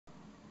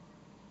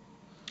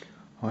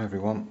Hi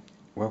everyone,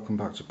 welcome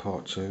back to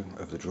part 2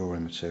 of the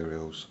drawing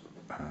materials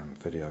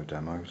video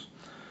demos.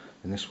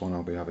 In this one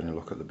I'll be having a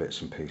look at the bits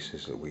and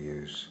pieces that we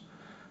use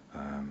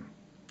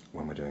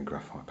when we're doing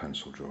graphite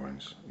pencil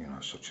drawings,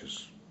 such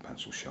as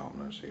pencil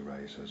sharpeners,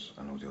 erasers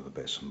and all the other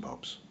bits and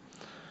bobs.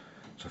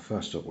 So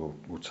first up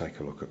we'll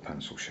take a look at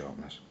pencil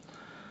sharpeners.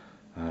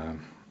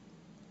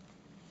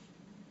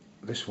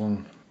 This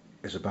one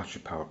is a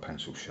battery powered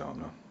pencil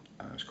sharpener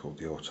and it's called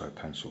the Auto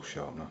Pencil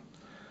Sharpener.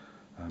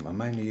 I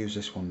mainly use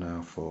this one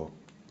now for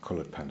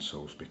coloured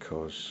pencils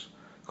because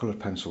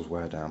coloured pencils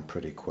wear down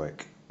pretty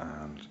quick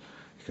and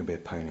it can be a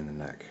pain in the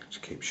neck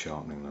to keep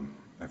sharpening them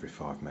every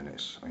 5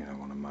 minutes,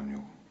 on a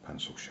manual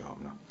pencil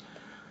sharpener.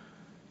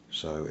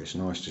 So it's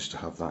nice just to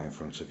have that in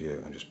front of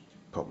you and just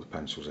pop the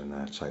pencils in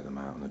there, take them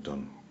out and they're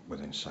done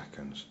within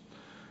seconds.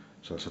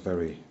 So it's a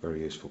very,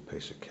 very useful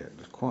piece of kit.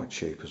 They're quite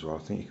cheap as well. I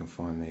think you can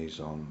find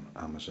these on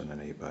Amazon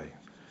and eBay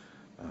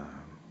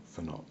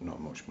for not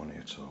much money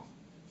at all.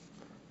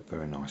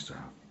 Very nice to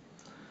have.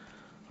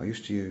 I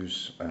used to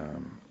use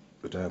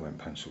the Derwent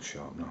pencil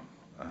sharpener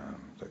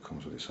that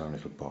comes with its own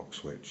little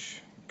box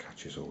which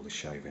catches all the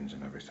shavings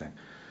and everything.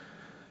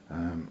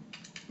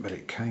 But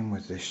it came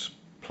with this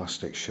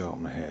plastic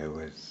sharpener here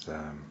with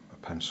a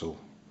pencil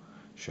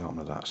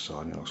sharpener that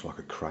side, and it looks like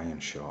a crayon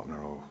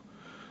sharpener or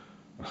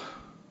I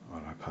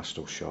don't know,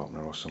 pastel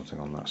sharpener or something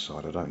on that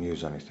side. I don't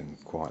use anything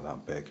quite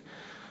that big,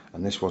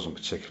 and this wasn't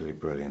particularly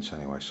brilliant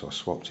anyway, so I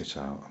swapped it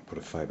out and put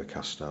a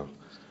Faber-Castell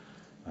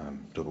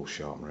double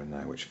sharpener in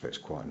there, which fits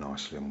quite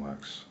nicely and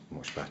works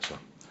much better.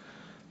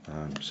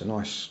 It's a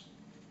nice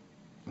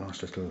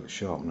little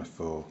sharpener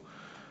for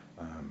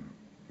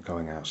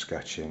going out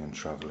sketching and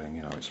travelling.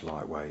 It's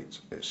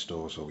lightweight, it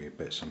stores all your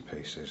bits and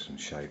pieces and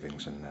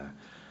shavings in there,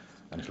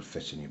 and it'll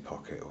fit in your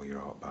pocket or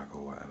your art bag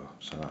or whatever,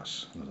 so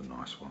that's another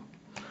nice one.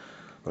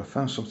 But I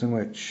found something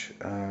which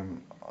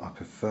I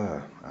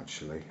prefer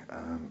actually.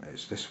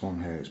 It's this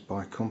one here. It's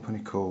by a company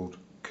called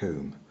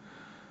Koom,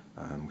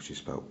 which is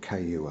spelled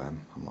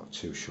K-U-M. I'm not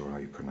too sure how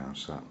you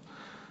pronounce that.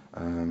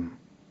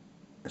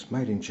 It's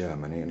made in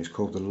Germany and it's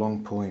called the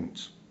Long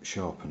Point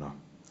Sharpener.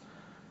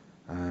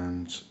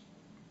 And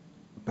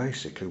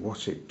basically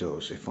what it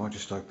does, if I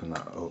just open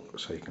that up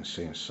so you can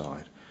see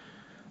inside,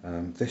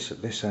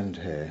 this end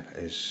here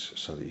is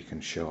so that you can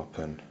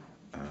sharpen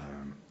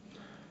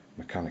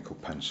mechanical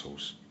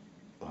pencils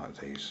like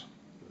these.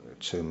 A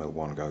 2mm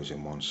one goes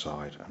in one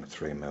side and a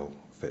 3mm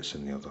fits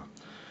in the other.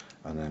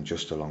 And then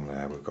just along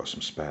there we've got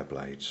some spare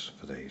blades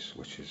for these,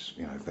 which is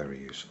very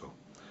useful.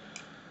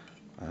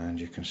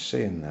 And you can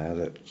see in there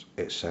that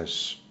it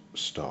says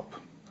stop.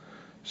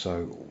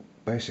 So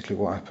basically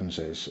what happens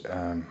is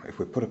if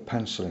we put a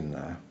pencil in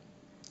there,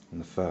 in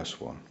the first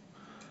one,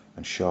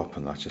 and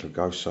sharpen that, it'll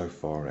go so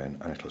far in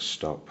and it'll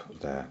stop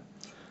there.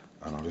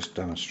 And I'll just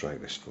demonstrate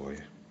this for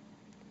you.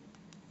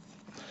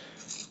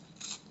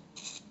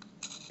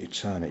 You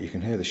turn it, you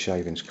can hear the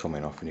shavings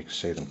coming off and you can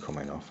see them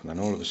coming off, and then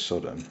all of a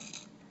sudden,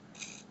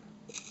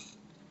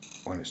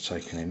 when it's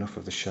taken enough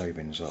of the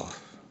shavings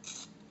off,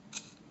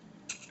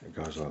 it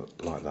goes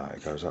like that.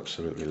 It goes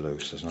absolutely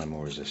loose. There's no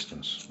more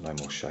resistance, no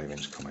more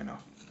shavings coming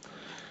off.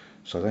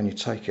 So then you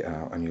take it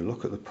out and you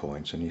look at the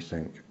point and you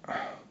think,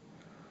 oh,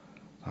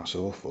 that's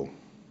awful.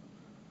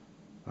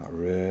 That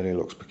really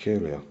looks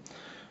peculiar.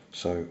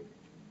 So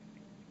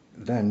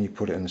then you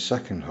put it in the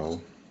second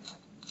hole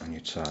and you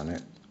turn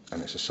it,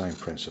 and it's the same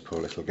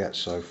principle. It'll get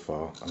so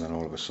far and then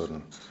all of a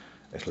sudden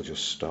it'll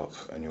just stop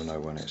and you'll know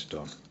when it's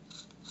done.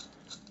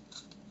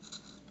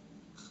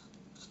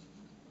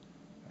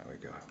 There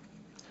we go.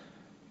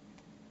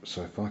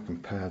 So if I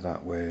compare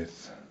that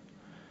with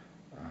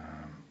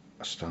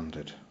a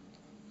standard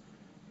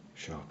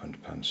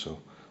sharpened pencil,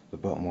 the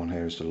bottom one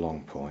here is the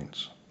Long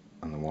Point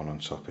and the one on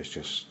top is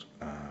just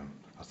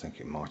I think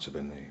it might have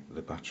been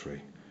the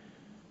battery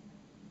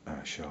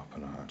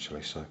sharpener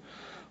actually. So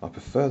I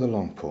prefer the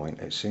Long Point.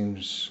 It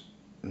seems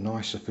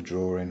nicer for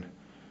drawing.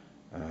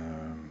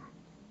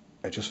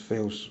 It just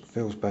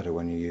feels better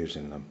when you're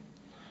using them.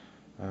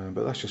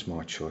 But that's just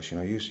my choice.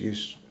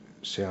 Use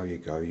see how you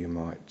go. You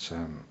might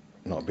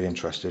not be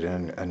interested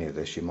in any of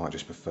this. You might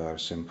just prefer a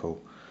simple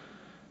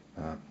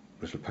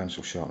little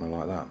pencil sharpener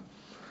like that.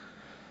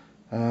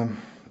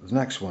 The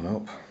next one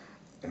up,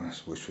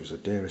 which was the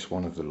dearest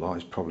one of the lot,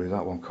 is probably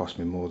that one. Cost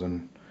me more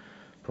than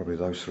probably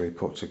those three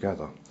put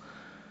together.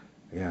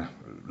 Yeah,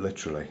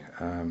 literally.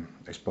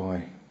 It's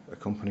by a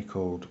company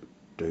called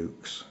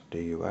Dux,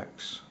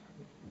 D-U-X,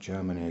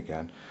 Germany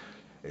again.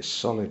 It's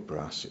solid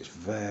brass. It's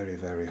very,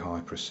 very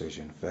high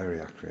precision, very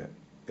accurate.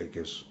 It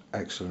gives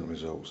excellent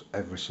results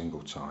every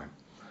single time,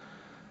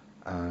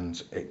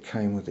 and it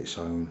came with its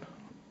own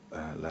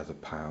leather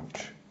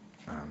pouch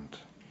and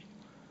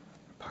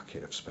a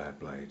packet of spare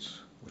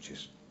blades, which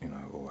is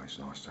always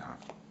nice to have.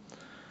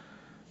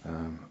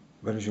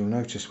 But as you'll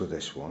notice with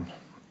this one,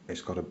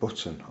 it's got a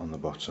button on the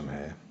bottom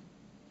here,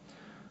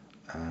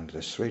 and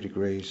there's 3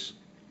 degrees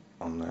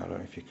on there. I don't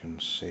know if you can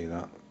see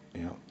that.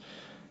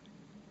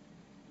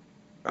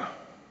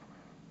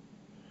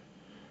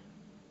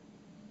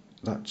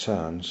 That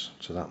turns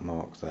to that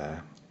mark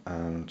there,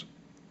 and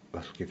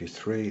that'll give you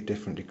 3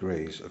 different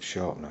degrees of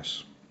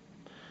sharpness,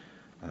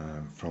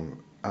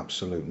 from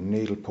absolute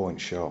needlepoint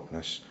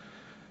sharpness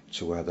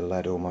to where the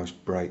lead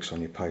almost breaks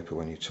on your paper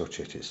when you touch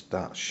it. It's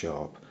that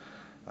sharp,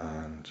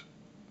 and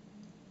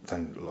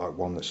then like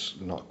one that's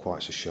not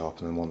quite so sharp,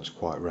 and then one that's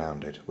quite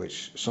rounded,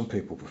 which some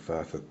people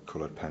prefer for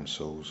coloured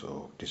pencils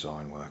or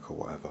design work or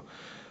whatever,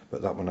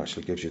 but that one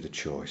actually gives you the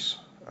choice.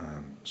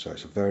 So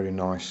it's a very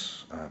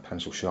nice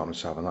pencil sharpener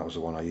to have, and that was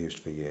the one I used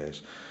for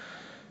years.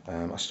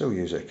 I still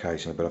use it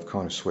occasionally, but I've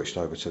kind of switched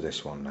over to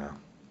this one now.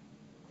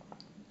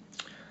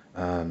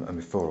 And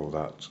before all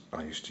that,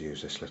 I used to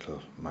use this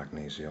little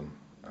magnesium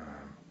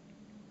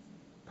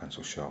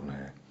pencil sharpener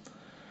here.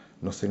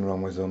 Nothing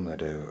wrong with them, they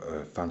do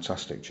a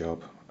fantastic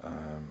job.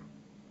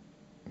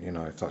 You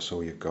know, if that's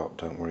all you've got,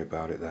 don't worry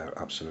about it, they're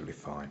absolutely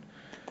fine.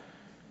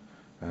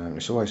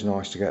 It's always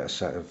nice to get a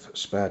set of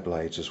spare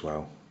blades as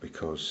well,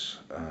 because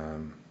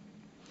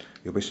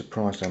you'll be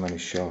surprised how many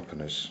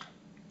sharpeners,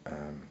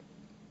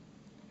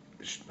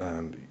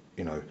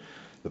 you know,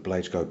 the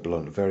blades go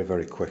blunt very,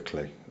 very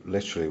quickly,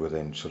 literally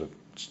within sort of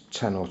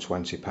 10 or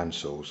 20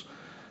 pencils,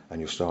 and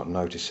you'll start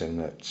noticing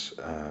that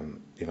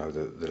you know,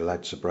 the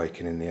leads are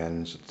breaking in the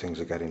ends, things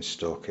are getting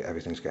stuck,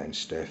 everything's getting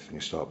stiff, and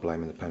you start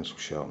blaming the pencil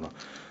sharpener,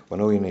 when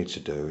all you need to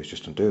do is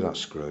just undo that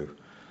screw,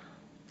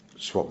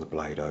 swap the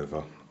blade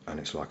over, and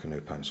it's like a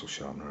new pencil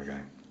sharpener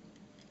again.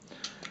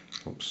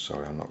 Oops,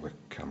 sorry, I knocked the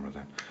camera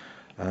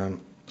then.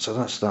 So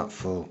that's that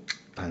for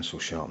pencil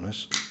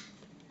sharpeners.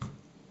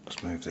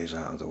 Let's move these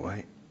out of the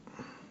way.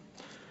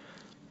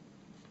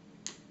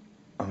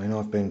 I mean,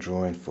 I've been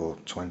drawing for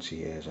 20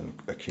 years and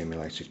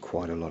accumulated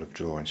quite a lot of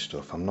drawing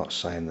stuff. I'm not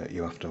saying that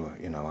you have to,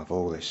 you know, have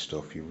all this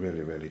stuff. You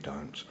really, really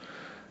don't.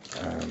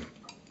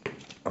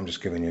 I'm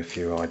just giving you a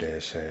few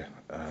ideas here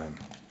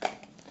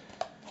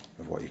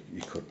of what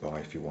you could buy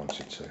if you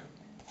wanted to.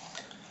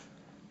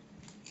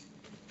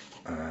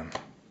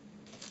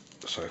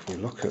 So if we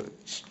look at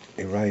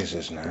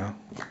erasers now,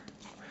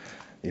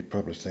 you're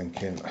probably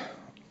thinking,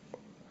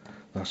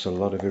 that's a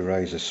lot of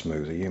eraser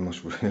smoother, you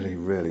must really,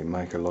 really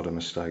make a lot of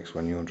mistakes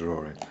when you're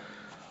drawing.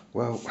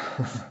 Well,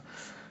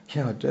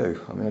 yeah, I do.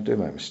 I mean, I do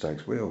make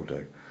mistakes, we all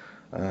do.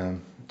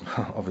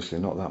 Obviously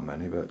not that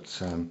many, but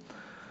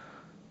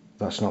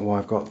that's not why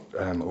I've got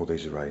all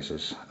these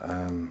erasers.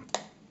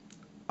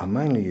 I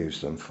mainly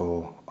use them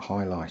for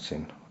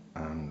highlighting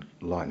and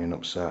lightening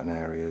up certain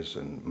areas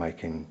and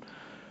making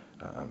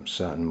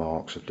certain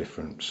marks of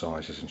different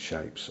sizes and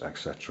shapes,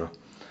 etc.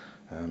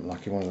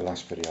 Like in one of the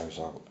last videos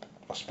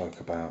I spoke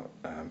about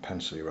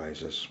pencil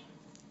erasers,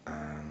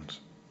 and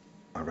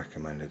I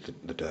recommended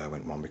the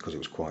Derwent one because it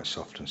was quite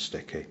soft and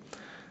sticky,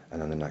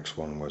 and then the next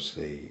one was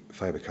the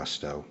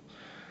Faber-Castell,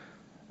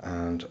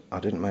 and I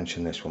didn't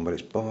mention this one, but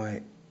it's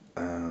by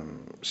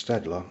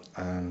Staedtler,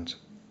 and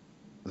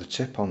the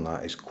tip on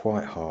that is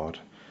quite hard.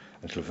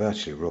 It'll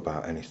virtually rub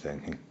out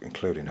anything,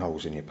 including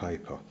holes in your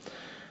paper,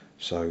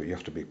 so you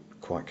have to be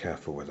quite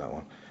careful with that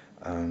one.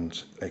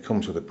 And it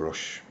comes with a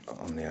brush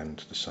on the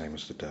end, the same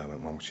as the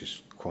Derwent one, which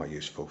is quite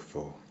useful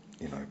for,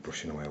 you know,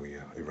 brushing away with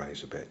your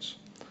eraser bits.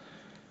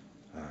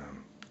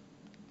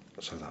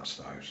 So that's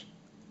those.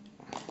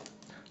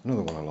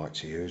 Another one I like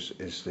to use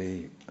is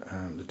the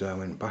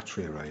Derwent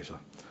battery eraser.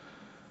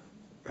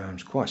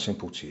 It's quite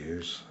simple to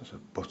use. There's a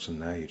button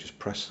there, you just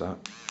press that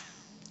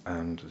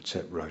and the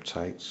tip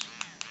rotates,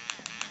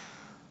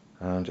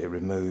 and it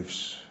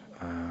removes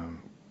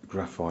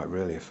graphite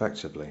really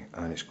effectively,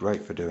 and it's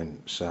great for doing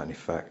certain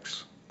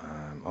effects.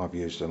 I've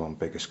used them on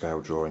bigger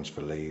scale drawings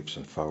for leaves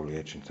and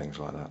foliage and things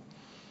like that.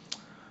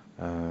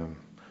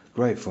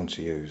 Great fun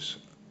to use.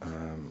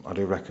 I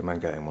do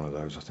recommend getting one of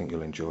those. I think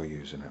you'll enjoy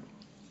using it.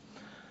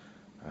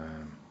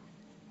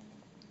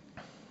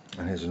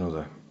 And here's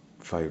another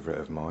favourite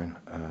of mine.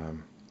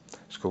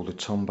 It's called the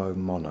Tombow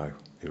Mono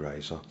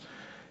eraser.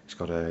 It's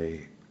got a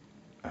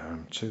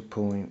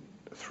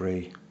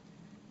 2.3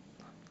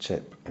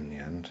 tip in the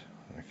end.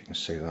 I don't know if you can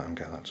see that and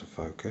get that to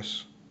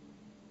focus.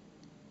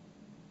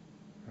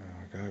 There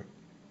we go.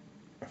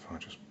 If I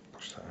just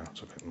push that out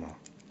a bit more.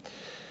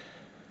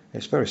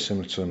 It's very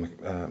similar to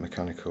a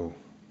mechanical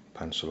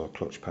pencil or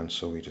clutch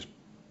pencil. You just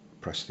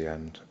press the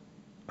end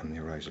and the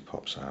eraser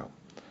pops out.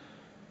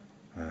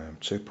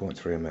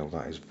 2.3mm,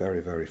 that is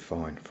very, very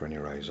fine for an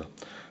eraser.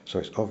 So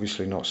it's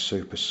obviously not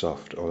super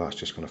soft, or that's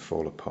just going to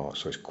fall apart.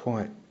 So it's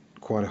quite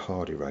a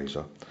hard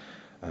eraser,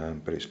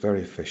 but it's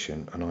very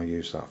efficient, and I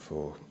use that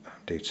for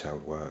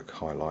detailed work,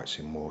 highlights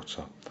in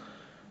water,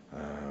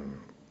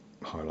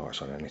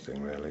 highlights on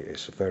anything really.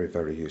 It's a very,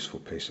 very useful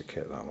piece of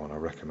kit, that one. I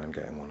recommend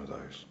getting one of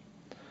those.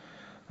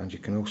 And you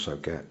can also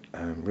get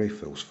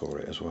refills for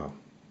it as well,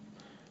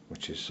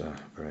 which is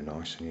very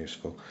nice and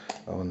useful.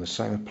 Oh, and the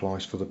same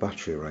applies for the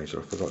battery eraser.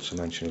 I forgot to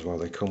mention as well,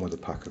 they come with a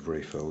pack of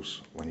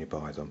refills when you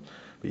buy them,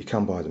 but you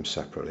can buy them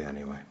separately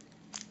anyway.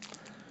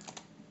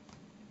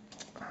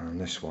 And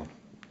this one,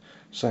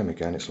 same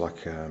again, it's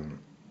like a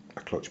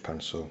clutch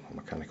pencil, a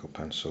mechanical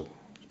pencil.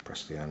 Just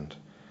press the end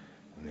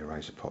and the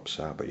eraser pops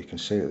out, but you can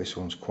see that this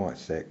one's quite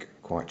thick,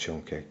 quite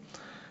chunky,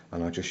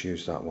 and I just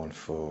use that one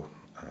for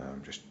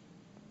just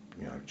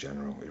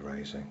general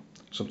erasing,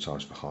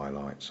 sometimes for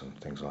highlights and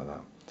things like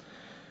that.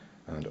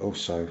 And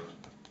also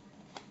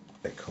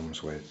it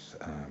comes with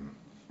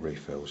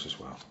refills as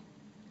well.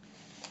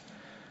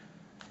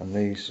 And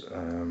these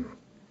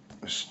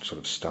sort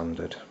of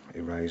standard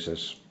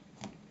erasers,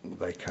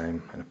 they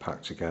came in a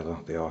pack together,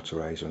 the art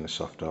eraser and the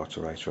soft art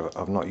eraser.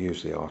 I've not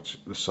used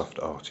the soft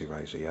art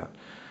eraser yet,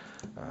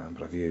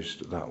 but I've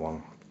used that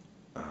one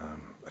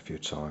a few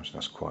times.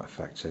 That's quite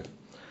effective.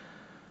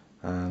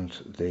 And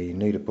the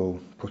kneadable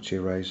putty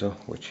eraser,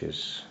 which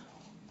is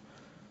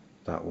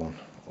that one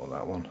or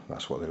that one,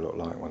 that's what they look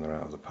like when they're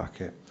out of the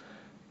packet.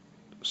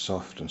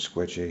 Soft and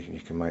squidgy, you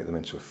can make them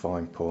into a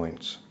fine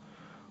point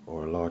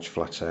or a large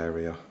flat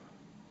area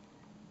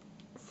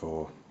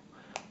for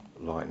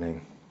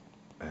lightening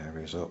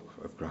areas up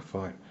of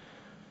graphite.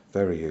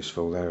 Very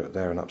useful.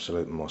 They're an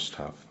absolute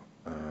must-have.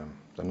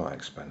 They're not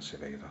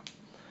expensive either.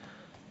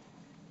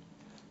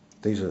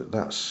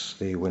 That's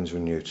the Winsor &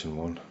 Newton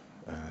one,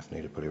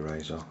 kneadable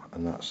eraser,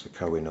 and that's the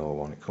Koh-i-Noor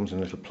one. It comes in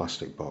a little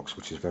plastic box,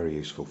 which is very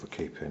useful for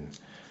keeping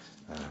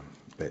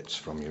bits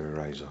from your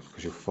eraser,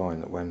 because you'll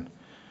find that when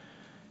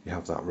you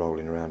have that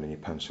rolling around in your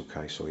pencil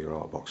case or your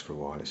art box for a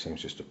while, it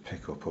seems just to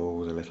pick up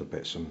all the little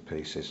bits and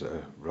pieces that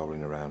are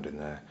rolling around in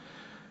there,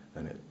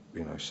 and it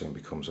soon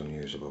becomes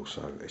unusable.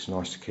 So it's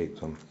nice to keep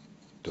them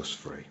dust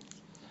free.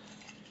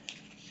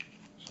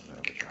 So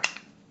there we go.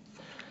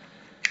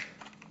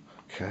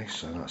 Okay,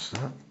 so that's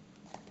that.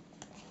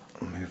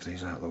 I'll move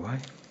these out of the way.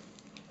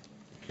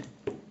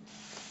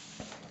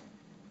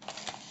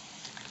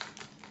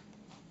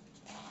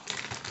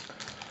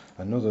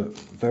 Another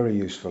very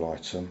useful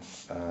item,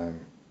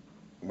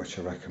 which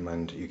I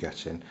recommend you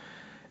getting,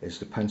 is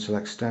the pencil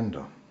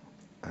extender.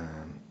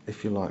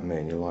 If you're like me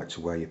and you like to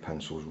wear your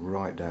pencils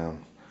right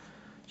down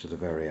to the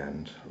very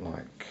end,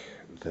 like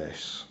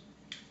this,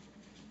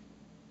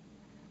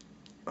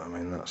 I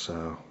mean, that's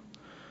how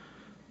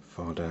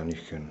far down you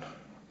can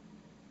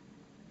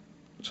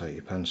take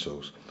your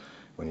pencils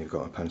when you've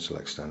got a pencil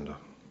extender.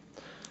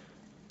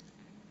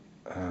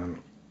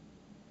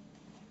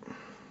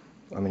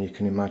 I mean, you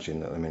can imagine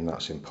that,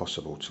 that's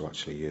impossible to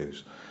actually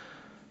use.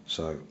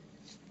 So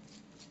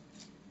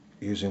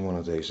using one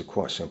of these, are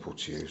quite simple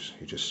to use.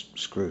 You just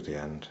screw the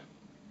end,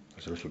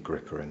 there's a little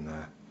gripper in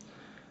there,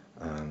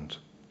 and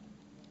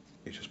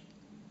you just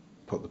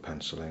put the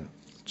pencil in,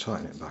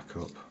 tighten it back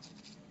up,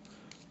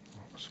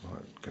 so I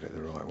get it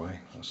the right way,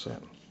 that's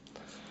it.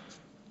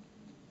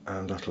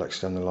 And that'll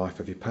extend the life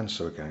of your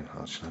pencil again.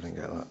 Actually, I didn't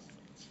get that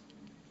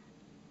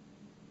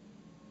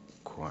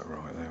quite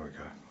right. There we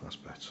go, that's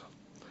better.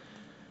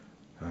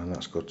 And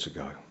that's good to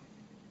go.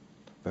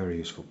 Very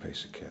useful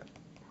piece of kit.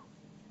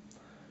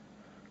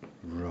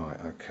 Right,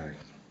 okay.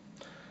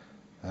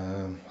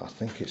 I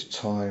think it's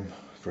time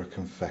for a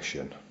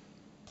confession.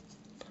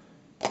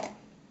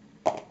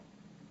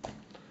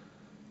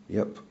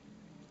 Yep,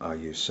 I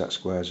use set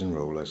squares and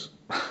rulers.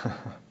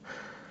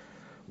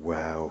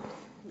 Well,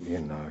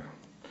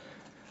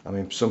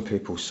 some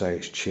people say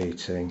it's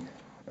cheating,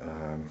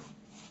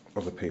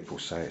 other people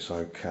say it's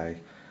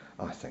okay.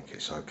 I think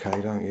it's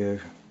okay, don't you?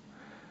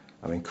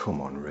 Come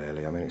on,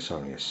 really. It's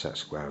only a set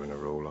square and a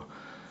ruler.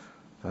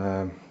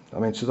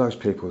 To those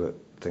people that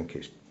think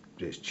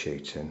it's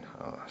cheating,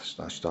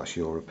 that's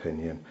your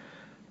opinion.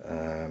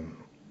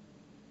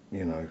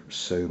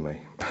 Sue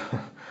me.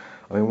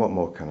 What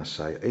more can I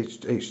say?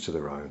 Each to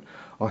their own.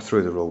 I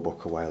threw the rule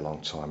book away a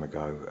long time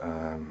ago.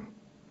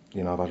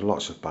 I've had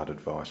lots of bad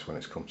advice when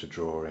it's come to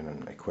drawing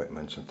and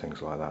equipment and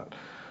things like that.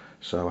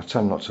 So I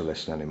tend not to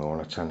listen anymore,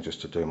 and I tend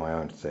just to do my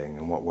own thing,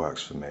 and what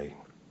works for me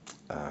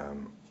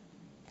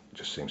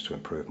just seems to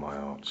improve my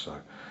art. So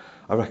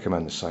I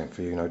recommend the same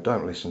for you.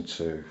 Don't listen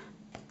to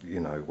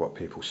what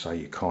people say.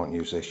 You can't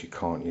use this, you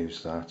can't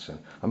use that,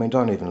 and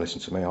don't even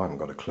listen to me. I haven't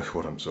got a clue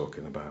what I'm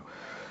talking about.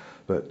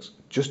 But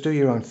just do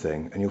your own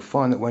thing, and you'll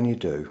find that when you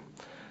do,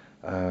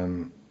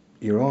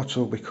 your art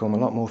will become a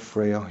lot more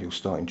freer. You'll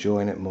start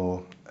enjoying it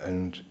more,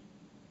 and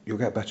you'll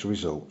get better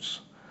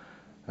results.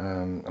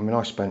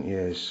 I spent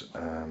years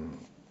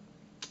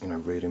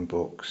reading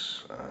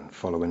books and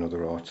following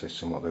other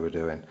artists and what they were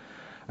doing,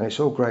 and it's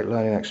all great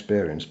learning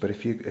experience, but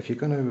if you're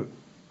going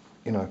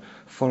to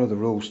follow the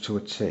rules to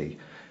a T,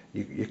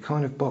 you're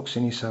kind of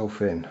boxing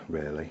yourself in,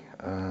 really,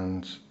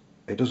 and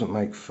it doesn't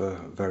make for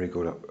very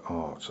good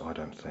art, I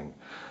don't think.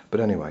 But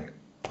anyway,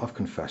 I've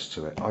confessed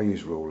to it. I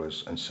use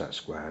rulers and set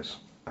squares,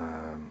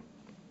 and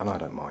I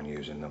don't mind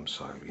using them,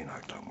 so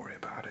don't worry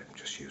about it,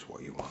 just use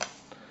what you want.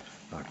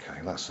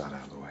 Okay, that's that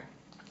out of the way.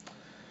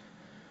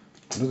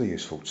 Another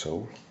useful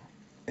tool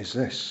is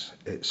this.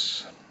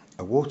 It's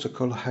a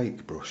watercolour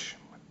hake brush.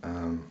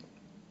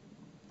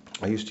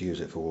 I used to use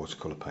it for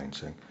watercolour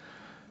painting.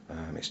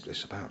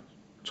 It's about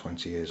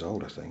 20 years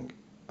old, I think,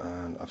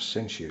 and I've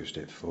since used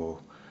it for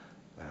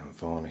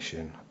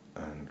varnishing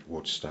and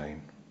wood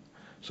stain.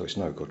 So it's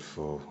no good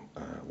for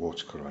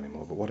watercolour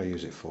anymore, but what I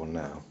use it for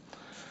now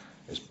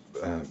is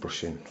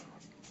brushing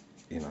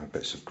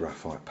bits of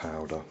graphite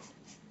powder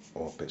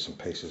or bits and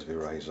pieces of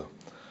eraser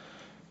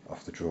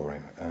off the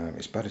drawing.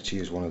 It's better to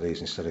use one of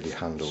these instead of your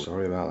handle.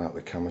 Sorry about that,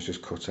 the camera's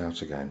just cut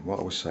out again. What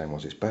I was saying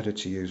was it's better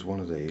to use one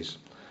of these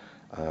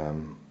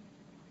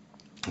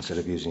instead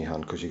of using your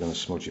hand, because you're going to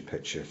smudge your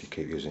picture if you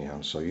keep using your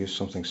hand. So use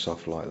something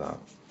soft like that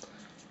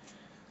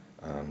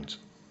and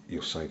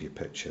you'll save your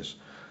pictures.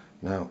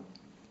 Now,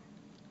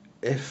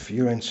 if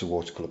you're into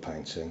watercolour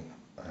painting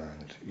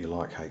and you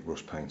like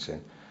Hakebrush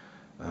painting,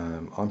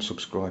 I'm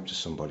subscribed to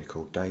somebody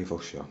called Dave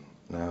Usher.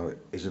 Now,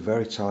 he's a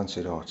very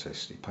talented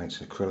artist. He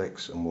paints in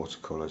acrylics and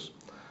watercolours.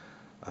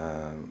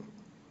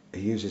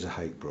 He uses a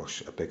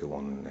Hakebrush, a bigger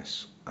one than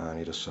this, and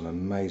he does some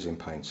amazing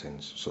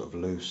paintings, sort of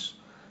loose,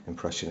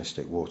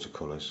 impressionistic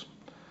watercolours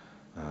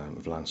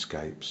of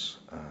landscapes.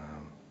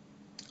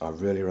 I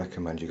really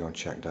recommend you go and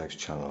check Dave's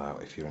channel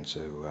out if you're into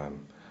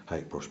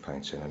Hakebrush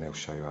painting, and he'll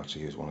show you how to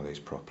use one of these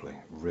properly.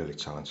 Really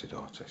talented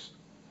artist.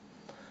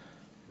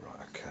 Right,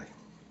 okay.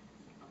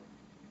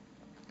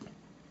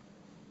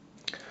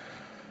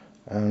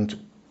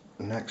 And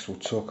next we'll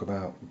talk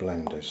about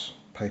blenders,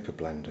 paper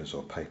blenders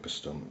or paper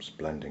stumps,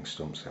 blending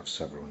stumps. They have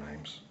several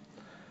names.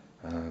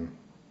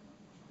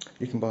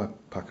 You can buy a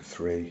pack of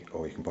 3,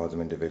 or you can buy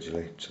them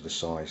individually to the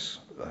size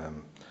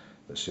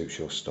that suits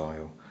your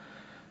style.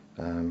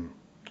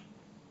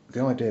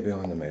 The idea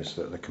behind them is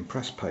that they're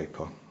compressed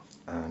paper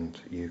and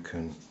you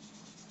can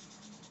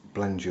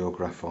blend your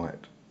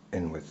graphite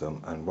in with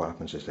them, and what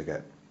happens is they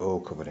get all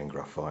covered in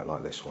graphite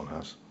like this one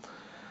has,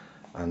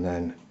 and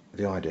then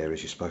the idea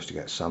is you're supposed to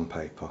get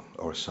sandpaper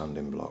or a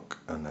sanding block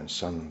and then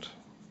sand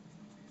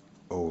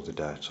all the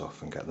dirt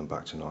off and get them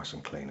back to nice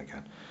and clean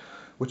again,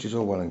 which is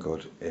all well and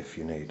good if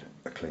you need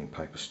a clean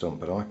paper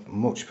stump, but I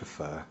much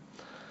prefer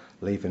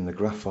leaving the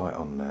graphite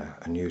on there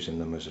and using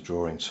them as a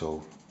drawing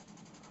tool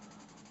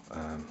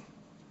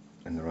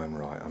in their own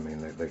right. I mean,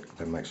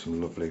 they make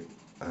some lovely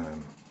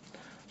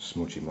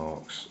smudgy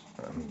marks,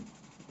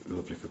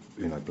 lovely for,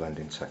 you know,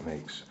 blending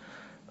techniques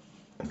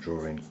and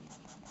drawing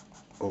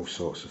all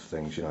sorts of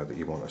things, you know, that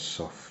you want a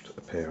soft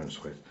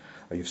appearance with.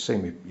 You've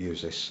seen me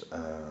use this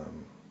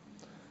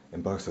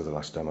in both of the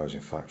last demos,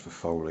 in fact, for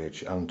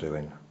foliage and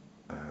doing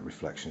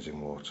reflections in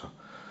water.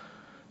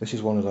 This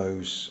is one of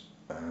those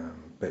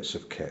bits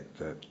of kit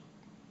that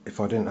if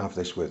I didn't have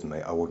this with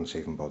me, I wouldn't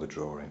even bother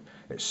drawing.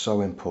 It's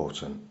so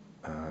important.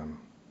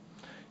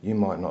 You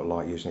might not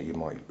like using it, you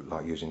might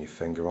like using your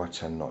finger. I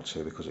tend not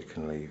to, because it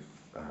can leave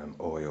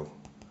oil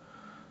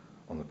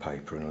on the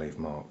paper and leave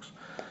marks.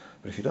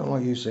 But if you don't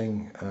like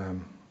using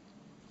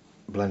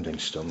blending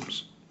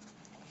stumps,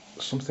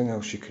 something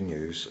else you can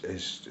use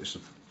is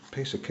a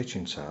piece of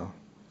kitchen towel.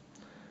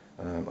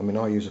 I mean,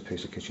 I use a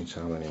piece of kitchen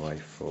towel anyway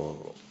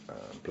for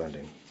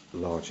blending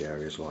large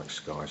areas like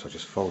sky. So I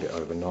just fold it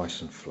over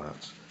nice and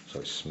flat so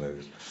it's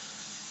smooth,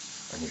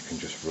 and you can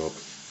just rub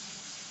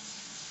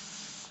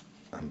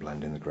and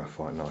blend in the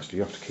graphite nicely.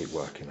 You have to keep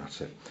working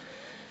at it.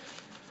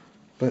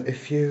 But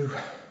if you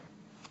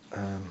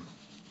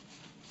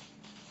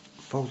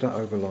fold that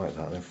over like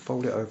that, and then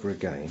fold it over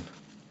again,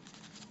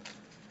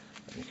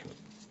 and you can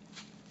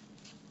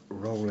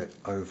roll it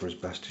over as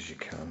best as you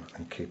can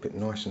and keep it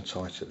nice and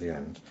tight at the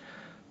end.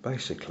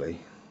 Basically,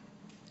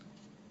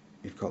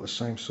 you've got the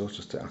same sort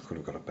of thing. I could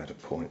have got a better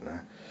point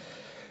there.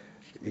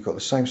 You've got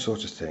the same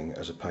sort of thing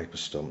as a paper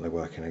stump. They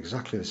work in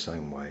exactly the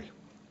same way,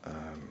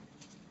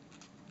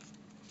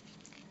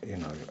 you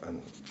know,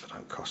 and they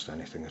don't cost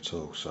anything at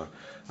all. So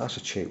that's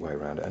a cheap way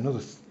around it. Another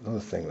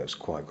thing that's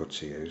quite good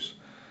to use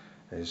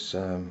is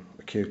a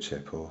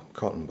Q-tip or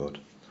cotton bud.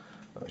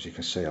 As you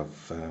can see,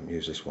 I've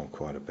used this one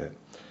quite a bit.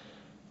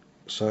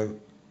 So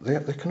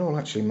they can all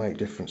actually make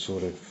different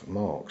sort of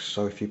marks.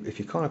 So if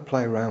you kind of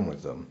play around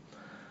with them,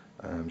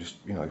 just,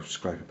 you know,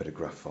 scrape a bit of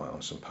graphite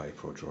on some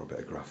paper or draw a bit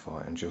of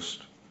graphite and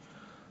just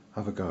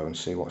have a go and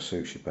see what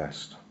suits you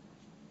best.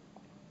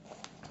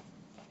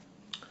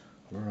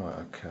 Right,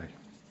 okay.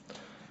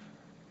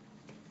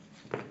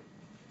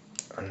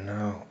 And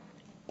now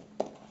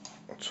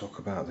I'll talk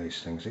about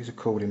these things. These are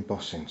called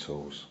embossing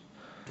tools.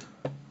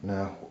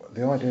 Now,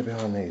 the idea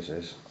behind these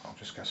is, I'll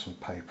just get some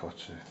paper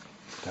to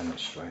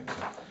demonstrate.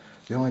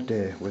 The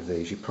idea with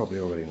these, you probably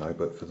already know,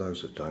 but for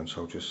those that don't,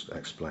 I'll just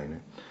explain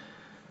it.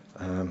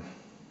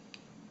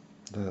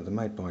 They're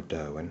made by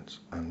Derwent,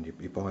 and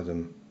you buy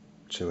them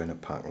 2 in a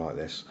pack like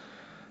this,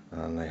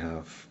 and they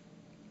have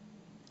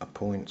a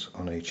point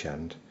on each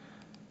end,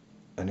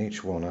 and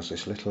each one has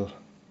this little,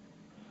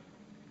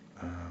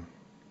 I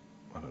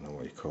don't know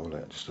what you call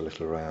it, just a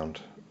little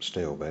round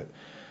steel bit,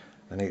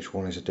 and each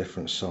one is a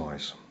different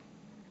size.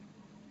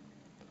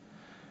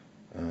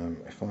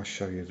 If I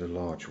show you the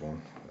large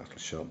one, that'll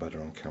show up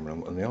better on camera,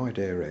 and the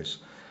idea is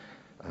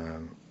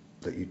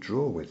that you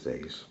draw with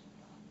these.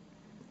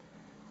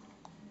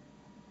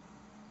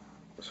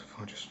 So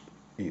if I just,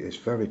 it's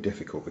very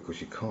difficult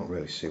because you can't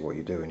really see what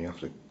you're doing. You have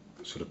to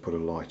sort of put a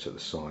light at the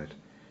side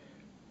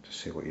to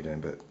see what you're doing,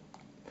 but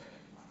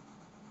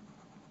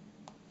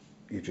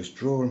you just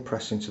draw and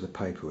press into the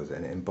paper with it,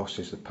 and it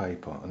embosses the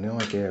paper. And the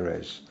idea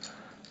is,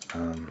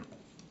 let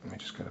me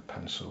just get a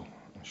pencil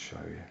and show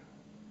you,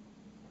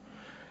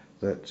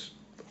 that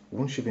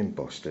once you've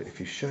embossed it, if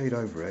you shade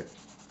over it,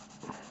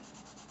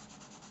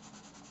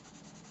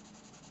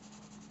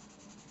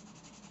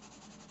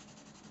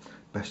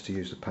 best to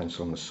use the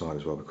pencil on the side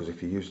as well, because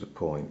if you use the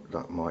point,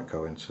 that might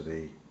go into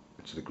the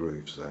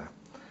grooves there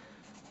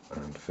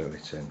and fill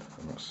it in,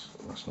 and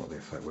that's not the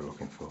effect we're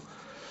looking for.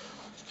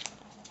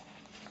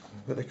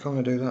 But they kind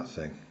of do that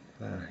thing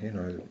there, you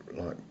know,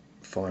 like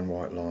fine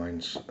white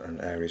lines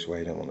and areas where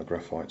you don't want the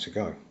graphite to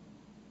go.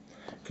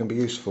 It can be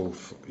useful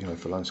for, you know,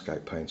 for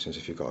landscape paintings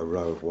if you've got a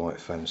row of white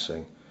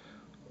fencing,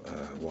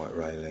 white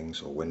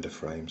railings or window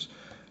frames,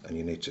 and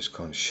you need to just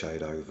kind of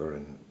shade over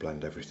and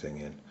blend everything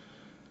in.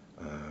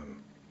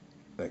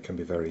 It can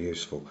be very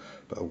useful.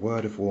 But a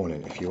word of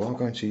warning, if you are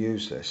going to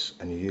use this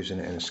and you're using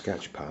it in a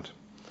sketch pad,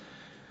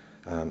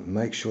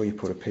 make sure you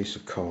put a piece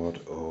of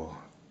card or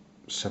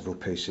several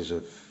pieces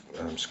of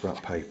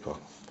scrap paper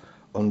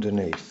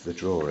underneath the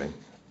drawing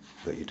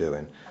that you're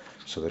doing,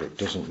 so that it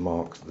doesn't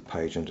mark the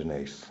page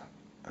underneath.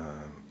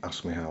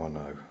 Ask me how I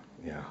know.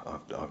 Yeah,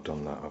 I've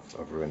done that.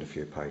 I've ruined a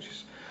few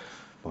pages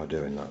by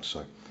doing that.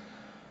 So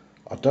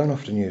I don't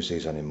often use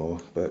these anymore,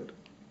 but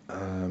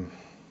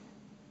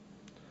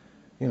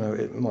you know,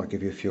 it might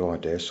give you a few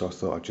ideas, so I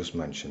thought I'd just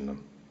mention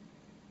them.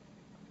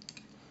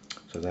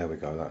 So there we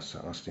go, that's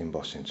the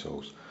embossing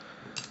tools.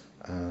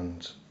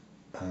 And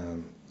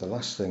the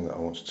last thing that I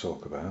want to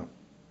talk about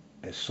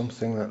is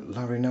something that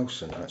Larry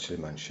Nelson actually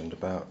mentioned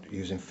about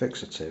using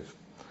fixative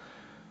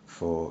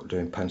for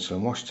doing pencil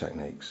and wash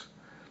techniques.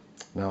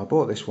 Now, I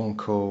bought this one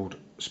called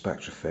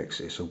Spectrafix.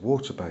 It's a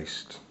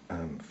water-based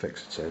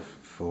fixative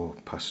for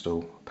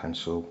pastel,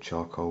 pencil,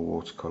 charcoal,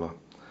 watercolour,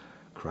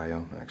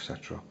 crayon,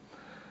 etc.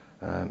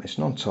 It's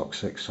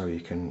non-toxic, so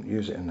you can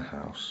use it in the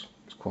house.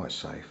 It's quite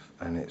safe,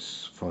 and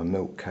it's from a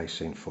milk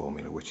casein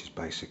formula, which is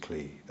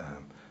basically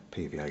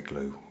PVA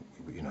glue,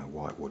 you know,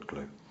 white wood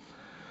glue.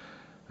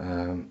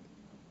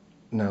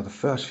 Now, the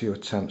first few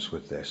attempts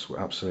with this were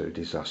absolutely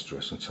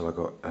disastrous until I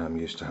got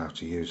used to how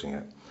to using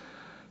it.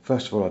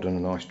 First of all, I'd done a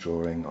nice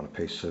drawing on a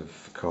piece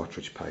of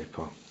cartridge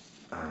paper,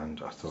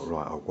 and I thought,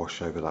 right, I'll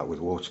wash over that with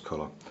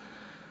watercolour.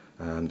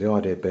 The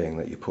idea being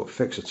that you put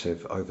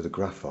fixative over the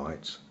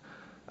graphite,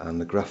 and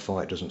the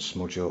graphite doesn't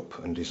smudge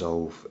up and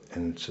dissolve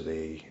into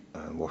the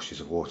washes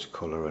of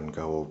watercolour and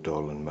go all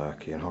dull and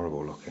murky and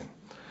horrible looking.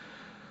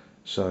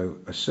 So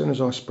as soon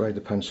as I sprayed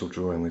the pencil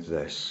drawing with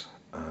this,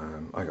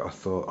 I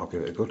thought I'll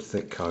give it a good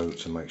thick coat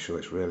to make sure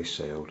it's really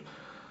sealed.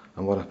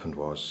 And what happened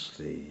was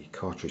the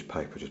cartridge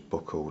paper just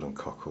buckled and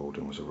cockled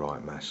and was a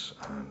right mess,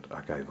 and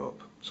I gave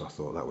up. So I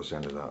thought that was the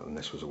end of that, and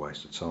this was a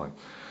waste of time.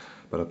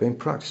 But I've been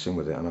practicing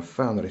with it, and I've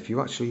found that if you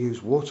actually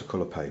use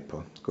watercolour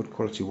paper, good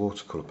quality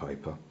watercolour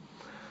paper,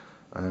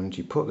 and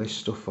you put this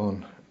stuff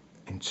on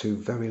in two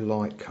very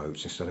light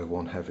coats instead of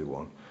one heavy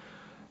one,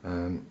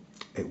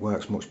 it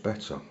works much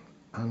better,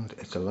 and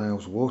it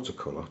allows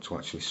watercolour to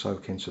actually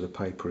soak into the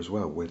paper as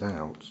well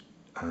without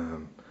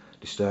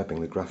disturbing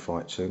the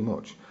graphite too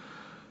much.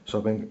 So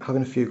I've been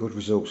having a few good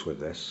results with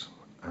this,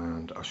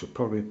 and I should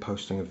probably be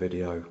posting a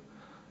video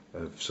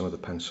of some of the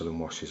pencil and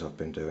washes I've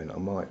been doing. I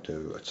might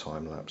do a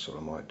time lapse, or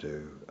I might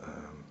do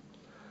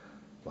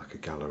like a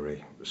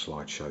gallery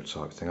slideshow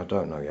type thing. I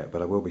don't know yet,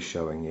 but I will be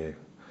showing you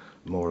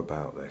more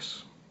about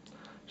this.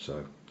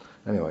 So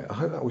anyway, I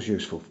hope that was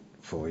useful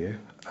for you.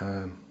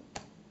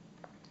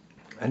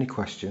 Any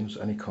questions,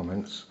 any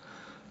comments,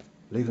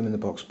 leave them in the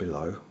box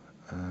below,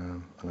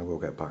 and I will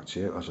get back to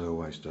you as I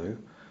always do.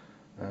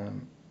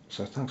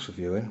 So thanks for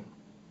viewing,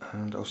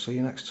 and I'll see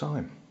you next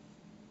time.